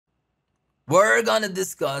we're gonna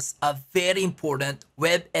discuss a very important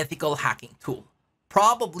web ethical hacking tool.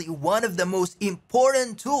 Probably one of the most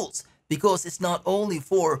important tools because it's not only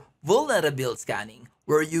for vulnerability scanning,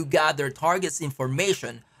 where you gather targets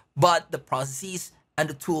information, but the processes and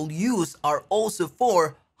the tool used are also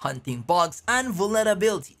for hunting bugs and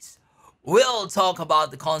vulnerabilities. We'll talk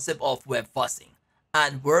about the concept of web fuzzing,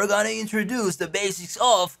 and we're gonna introduce the basics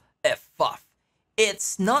of Ffuf.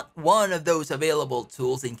 It's not one of those available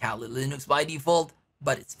tools in Kali Linux by default,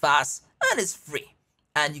 but it's fast and it's free,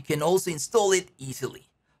 and you can also install it easily.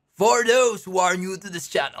 For those who are new to this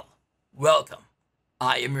channel, welcome.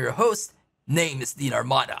 I am your host, name is Dean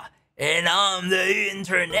Armada, and I'm the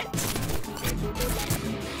internet.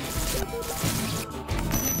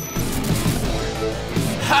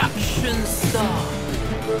 Action star.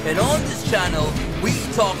 And on this channel, we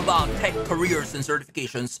talk about tech careers and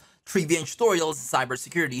certifications, trivia and tutorials in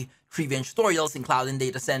cybersecurity, trivia and tutorials in cloud and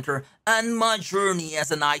data center, and my journey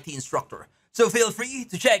as an IT instructor. So feel free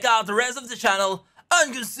to check out the rest of the channel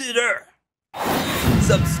and consider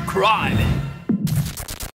subscribing.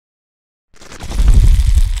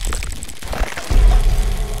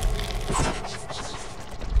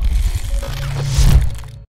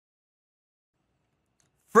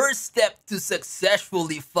 First step to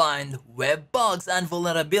successfully find web bugs and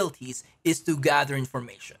vulnerabilities is to gather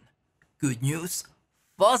information. Good news,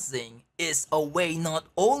 fuzzing is a way not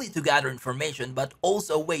only to gather information but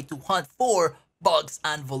also a way to hunt for bugs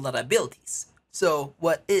and vulnerabilities. So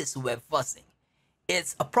what is web fuzzing?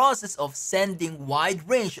 It's a process of sending wide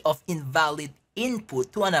range of invalid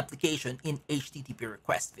input to an application in HTTP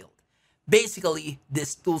request field. Basically,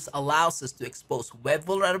 this tool allows us to expose web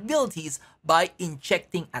vulnerabilities by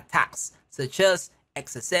injecting attacks such as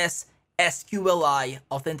XSS, SQLI,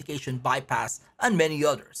 authentication bypass, and many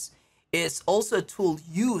others. It's also a tool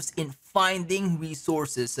used in finding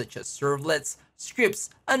resources such as servlets,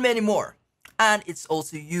 scripts, and many more. And it's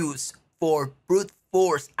also used for brute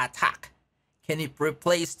force attack. Can it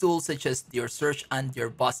replace tools such as Dear Search and Dear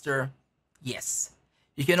Buster? Yes.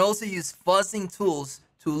 You can also use fuzzing tools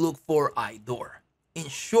to look for Idor. In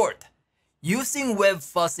short, using web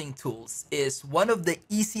fuzzing tools is one of the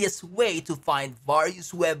easiest way to find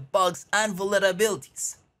various web bugs and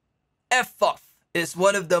vulnerabilities. Ffuf is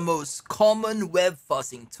one of the most common web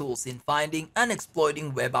fuzzing tools in finding and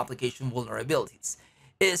exploiting web application vulnerabilities.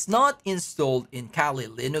 It's not installed in Kali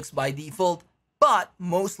Linux by default, but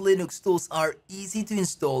most Linux tools are easy to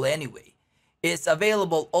install anyway. It's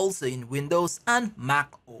available also in Windows and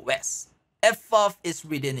Mac OS. Ffuf is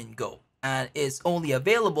written in Go and is only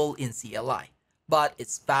available in CLI, but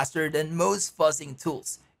it's faster than most fuzzing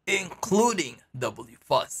tools, including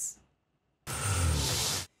wfuzz.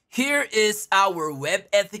 Here is our web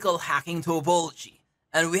ethical hacking topology,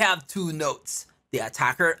 and we have two nodes, the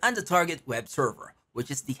attacker and the target web server, which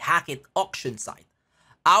is the PHP Auction site.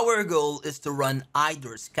 Our goal is to run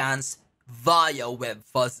Idor scans via web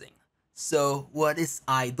fuzzing. So what is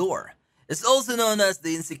Idor? It's also known as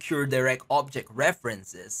the insecure direct object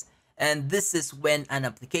references, and this is when an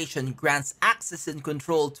application grants access and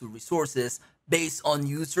control to resources based on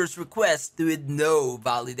users' requests with no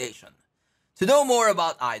validation. To know more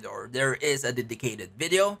about Idor, there is a dedicated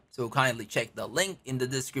video, so kindly check the link in the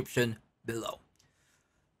description below.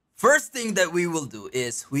 First thing that we will do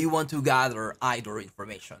is we want to gather Idor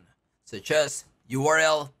information, such as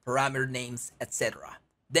URL, parameter names, etc.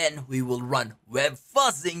 Then we will run web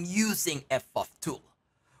fuzzing using Ffuf tool.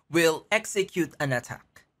 We'll execute an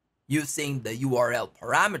attack using the URL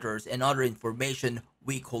parameters and other information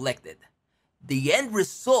we collected. The end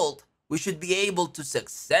result, we should be able to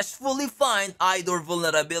successfully find Idor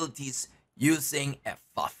vulnerabilities using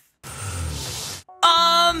Ffuf.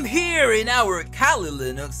 I'm here in our Kali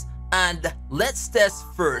Linux, and let's test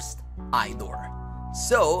first Idor.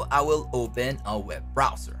 So I will open a web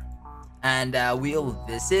browser, and we'll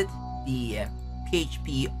visit the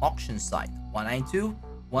PHP Auction site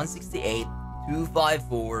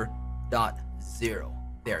 192.168.254.0.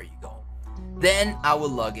 There you go. Then I will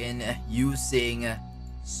log in using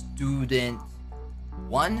student1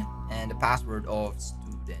 and the password of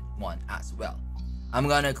student1 as well. I'm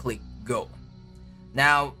gonna click go.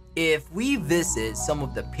 Now, if we visit some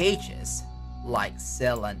of the pages like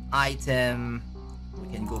sell an item, we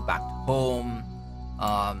can go back to home,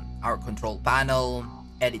 our control panel,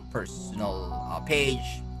 edit personal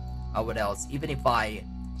page, what else? Even if I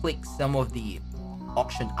click some of the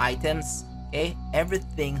auction items, okay,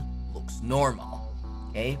 everything looks normal,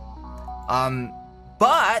 okay?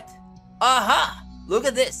 But look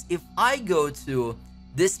at this. If I go to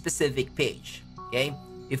this specific page, okay,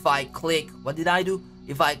 if I click, what did I do?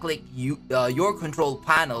 if I click your control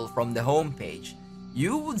panel from the home page,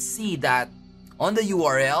 you would see that on the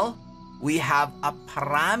URL, we have a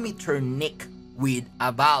parameter nick with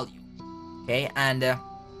a value. Okay, and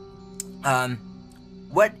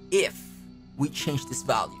what if we change this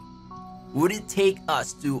value? Would it take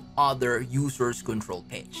us to other users control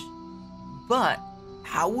page? But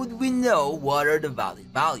how would we know what are the valid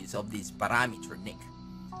values of this parameter nick?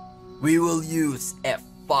 We will use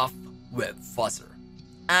Ffuf web fuzzer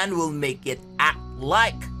and we'll make it act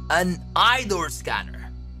like an Idor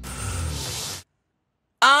scanner.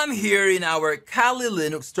 I'm here in our Kali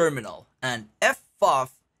Linux terminal, and Ffuf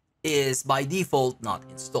is by default not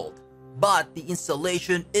installed, but the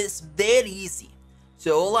installation is very easy.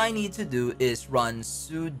 So all I need to do is run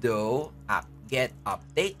sudo apt-get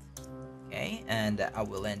update. Okay, and I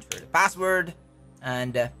will enter the password,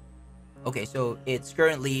 and okay, so it's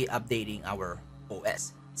currently updating our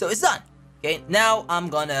OS. So it's done. Okay, now I'm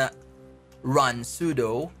gonna run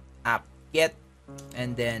sudo apt-get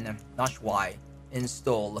and then -y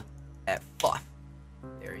install Ffuf.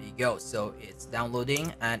 There you go. So it's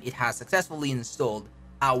downloading and it has successfully installed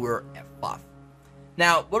our Ffuf.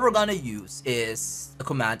 Now what we're gonna use is the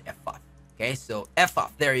command Ffuf. Okay, so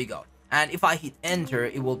Ffuf, there you go. And if I hit enter,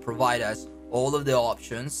 it will provide us all of the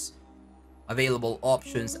options, available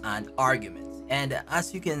options and arguments. And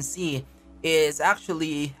as you can see, it's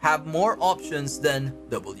actually have more options than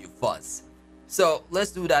wfuzz. So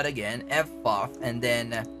let's do that again, Ffuf, and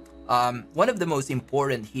then one of the most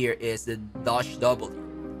important here is the -w.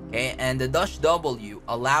 Okay, and the -w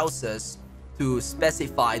allows us to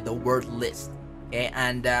specify the word list. Okay,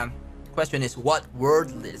 and question is, what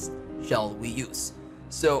word list shall we use?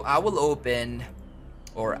 So I will open,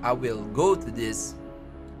 or I will go to this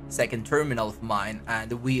second terminal of mine,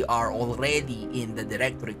 and we are already in the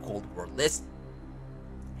directory called word list.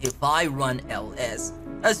 If I run ls,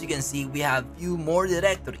 as you can see, we have few more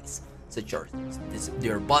directories such as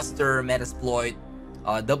Buster, Metasploit,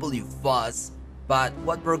 wfuzz. But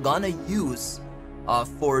what we're gonna use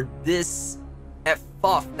for this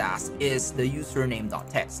Ffuf task is the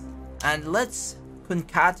username.txt, and let's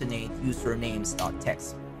concatenate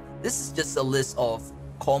usernames.txt. This is just a list of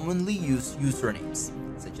commonly used usernames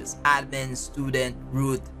such as admin, student,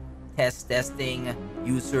 root, testing,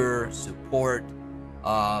 user, support,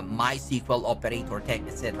 MySQL, operator, tech,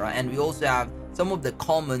 etc. And we also have some of the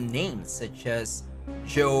common names such as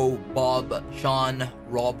Joe, Bob, Sean,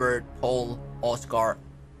 Robert, Paul, Oscar,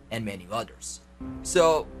 and many others.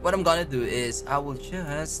 So what I'm gonna do is I will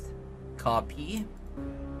just copy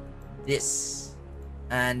this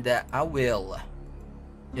and I will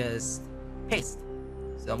just paste.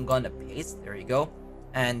 So I'm gonna paste, there you go,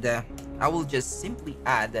 and I will just simply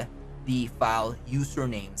add the file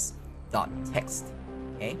usernames.txt.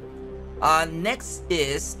 Okay, next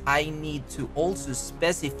is I need to also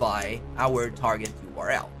specify our target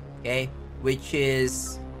URL, okay, which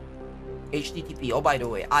is HTTP. Oh, by the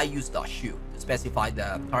way, I use .shu to specify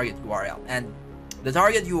the target URL, and the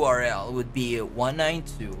target URL would be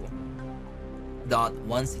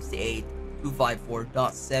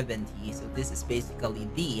 192.168.254.70. So this is basically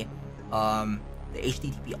the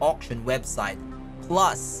HTTP auction website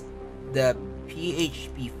plus the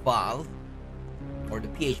PHP file, or the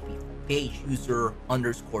PHP page user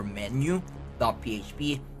underscore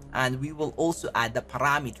menu.php, and we will also add the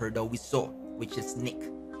parameter that we saw, which is nick.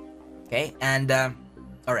 Okay, and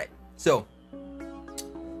all right, so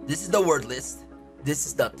this is the word list, this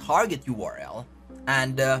is the target URL,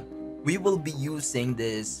 and we will be using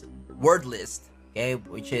this word list, okay,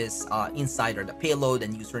 which is inside are the payload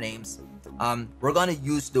and usernames. We're gonna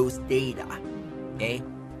use those data, okay,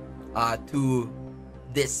 to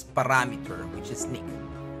this parameter, which is nick.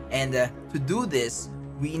 And to do this,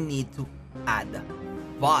 we need to add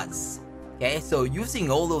fuzz. Okay, so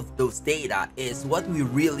using all of those data is what we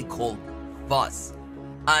really call fuzz.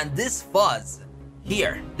 And this fuzz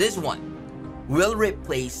here, this one, will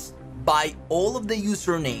replace by all of the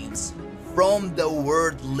usernames from the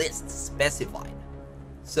word list specified.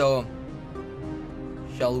 So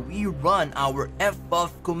shall we run our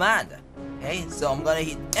Ffuf command? Okay, so I'm gonna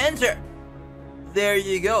hit enter. There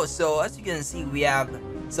you go. So as you can see, we have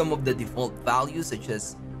some of the default values such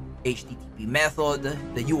as HTTP method,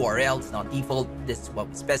 the URL is not default, this is what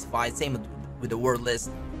we specified, same with the word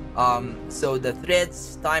list. So the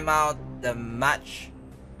threads, timeout, the match,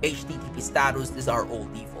 HTTP status, these are all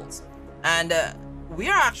defaults. And we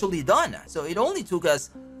are actually done. So it only took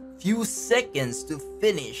us few seconds to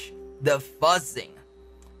finish the fuzzing.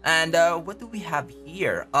 And what do we have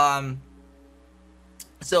here?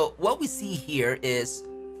 So what we see here is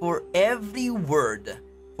for every word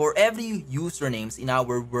for every usernames in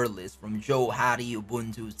our word list, from Joe, Harry,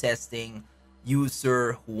 Ubuntu, Testing,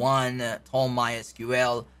 User, Juan, Tom,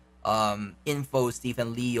 MySQL, Info,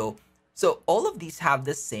 Stephen, Leo. So all of these have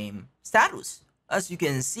the same status. As you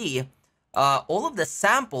can see, all of the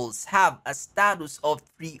samples have a status of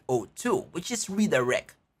 302, which is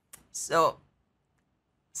redirect. So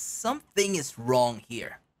something is wrong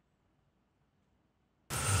here.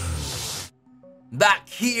 Back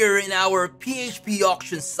here in our PHP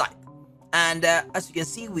Auction site, and as you can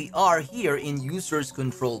see, we are here in Users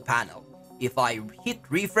Control Panel. If I hit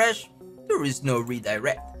refresh, there is no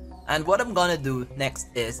redirect. And what I'm gonna do next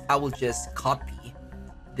is I will just copy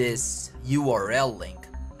this URL link,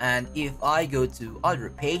 and if I go to other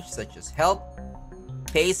page such as help,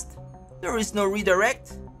 paste, there is no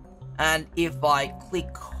redirect. And if I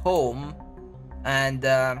click home and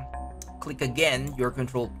click again your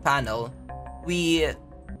control panel, we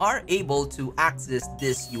are able to access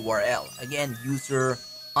this URL. Again, user_menu.php.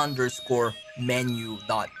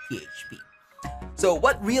 So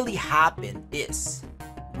what really happened is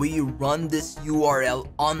we run this URL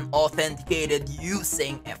unauthenticated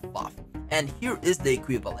using Ffuf, and here is the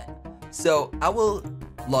equivalent. So I will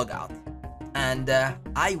log out, and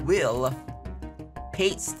I will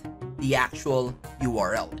paste the actual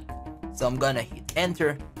URL link. So I'm gonna hit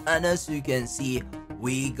enter, and as you can see,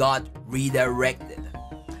 we got redirected.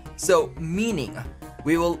 So meaning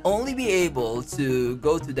we will only be able to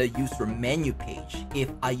go to the user menu page if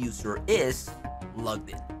a user is logged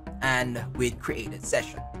in and with created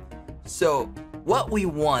session. So what we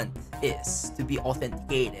want is to be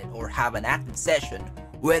authenticated or have an active session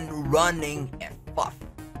when running Ffuf.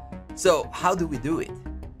 So how do we do it?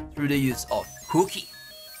 Through the use of cookie.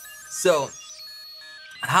 So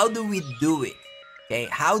how do we do it? Okay,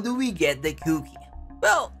 how do we get the cookie?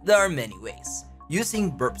 Well, there are many ways. Using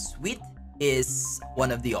Burp Suite is one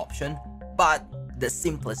of the options, but the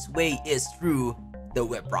simplest way is through the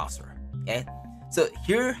web browser. Okay, so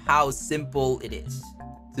here how simple it is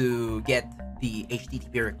to get the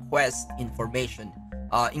HTTP request information,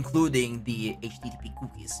 including the HTTP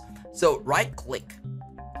cookies. So right click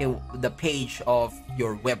the page of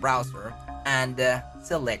your web browser and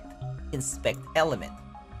select inspect element.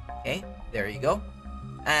 Okay, there you go.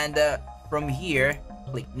 And from here,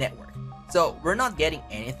 click network. So we're not getting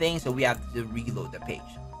anything, so we have to reload the page.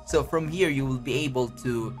 So from here, you will be able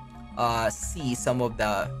to see some of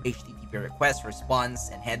the HTTP request, response,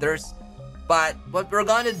 and headers. But what we're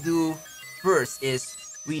gonna do first is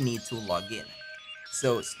we need to log in.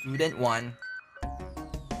 So student one.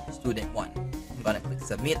 I'm gonna click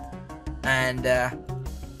submit, and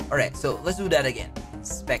all right. So let's do that again.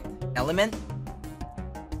 Inspect element,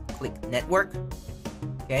 click network.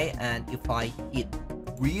 Okay, and if I hit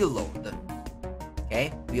reload,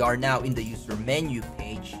 okay, we are now in the user menu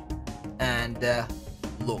page, and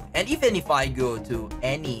look, and even if I go to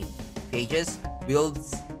any pages, we'll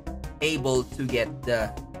able to get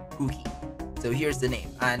the cookie. So here's the name,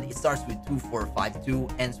 and it starts with 2452,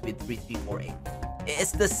 ends with 3348.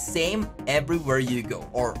 It's the same everywhere you go,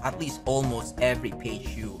 or at least almost every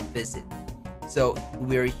page you visit. So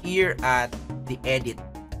we're here at the edit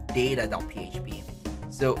data.php.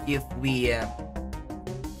 So if we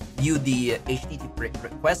view the HTTP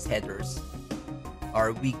request headers,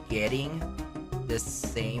 are we getting the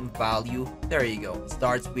same value? There you go. It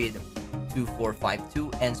starts with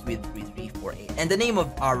 2452, ends with 3348. And the name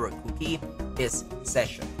of our cookie is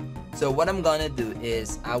session. So what I'm gonna do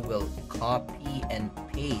is I will copy and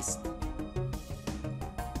paste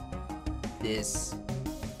this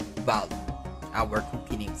value, our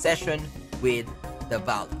cookie name session, with the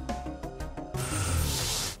value.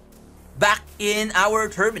 Back in our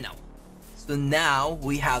terminal. So now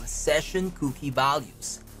we have session cookie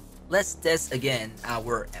values. Let's test again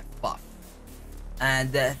our Ffuf.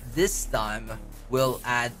 And this time we'll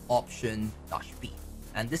add option -p.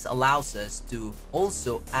 And this allows us to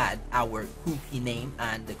also add our cookie name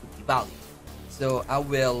and the cookie value. So I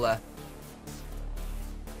will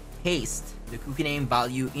paste the cookie name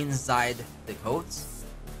value inside the quotes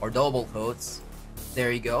or double quotes.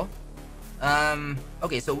 There you go.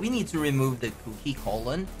 Okay, so we need to remove the cookie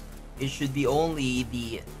colon. It should be only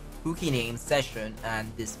the cookie name session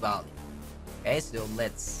and this value. Okay, so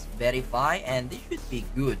let's verify, and this should be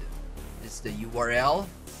good. This is the URL,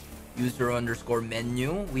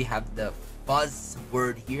 user_menu. We have the fuzz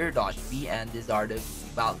word here, -p, and these are the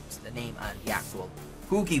cookie values, the name and the actual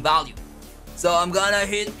cookie value. So I'm gonna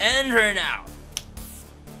hit enter now.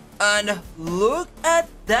 And look at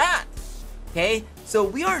that. Okay, so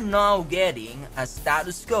we are now getting a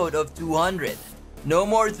status code of 200. No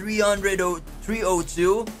more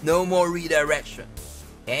 302, no more redirection.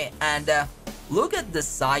 Okay, and look at the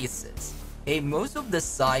sizes. Okay, most of the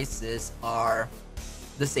sizes are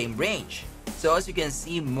the same range. So as you can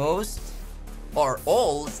see, most or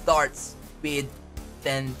all starts with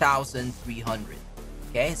 10,300.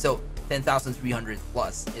 Okay, so 10,300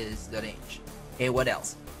 plus is the range. Okay, what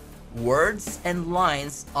else? Words and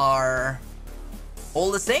lines are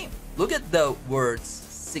all the same. Look at the words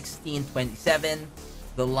 1627.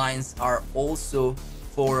 The lines are also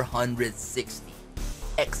 460,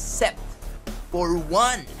 except for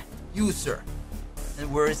one user.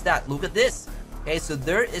 And where is that? Look at this. Okay, so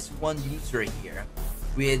there is one user here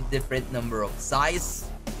with different number of size.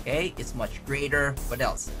 Okay, it's much greater. What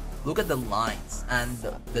else? Look at the lines and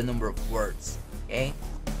the number of words. Okay,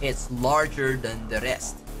 it's larger than the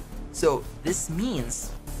rest. So this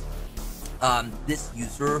means this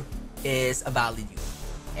user is a valid user.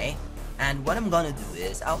 Okay, and what I'm gonna do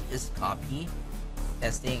is I'll just copy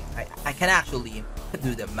testing. I can actually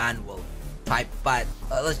do the manual type, but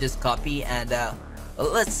let's just copy and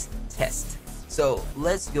let's test. So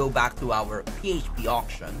let's go back to our PHP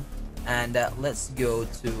auction and let's go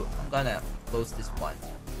to, I'm gonna close this one,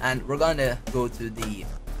 and we're gonna go to the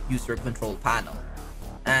user control panel,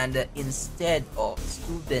 and instead of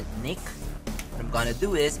student nick, what I'm gonna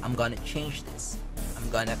do is I'm gonna change this. I'm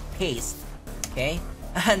gonna paste. Okay,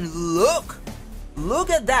 and look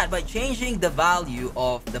at that. By changing the value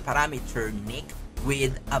of the parameter nick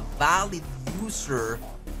with a valid user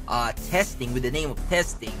testing, with the name of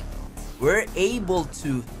testing, we're able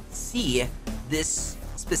to see this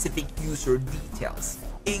specific user details,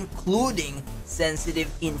 including sensitive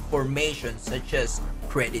information such as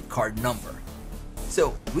credit card number.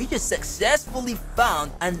 So we just successfully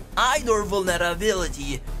found an Idor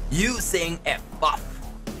vulnerability using Ffuf.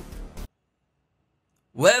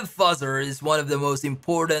 WebFuzzer is one of the most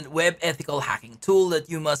important web ethical hacking tool that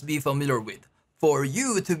you must be familiar with for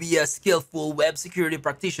you to be a skillful web security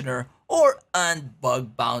practitioner or an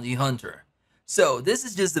bug bounty hunter. So this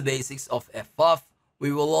is just the basics of Ffuf.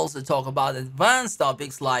 We will also talk about advanced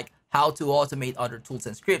topics like how to automate other tools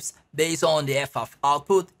and scripts based on the Ffuf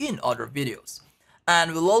output in other videos.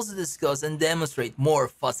 And we'll also discuss and demonstrate more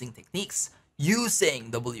fuzzing techniques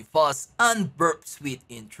using WFuzz and Burp Suite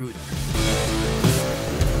Intruder.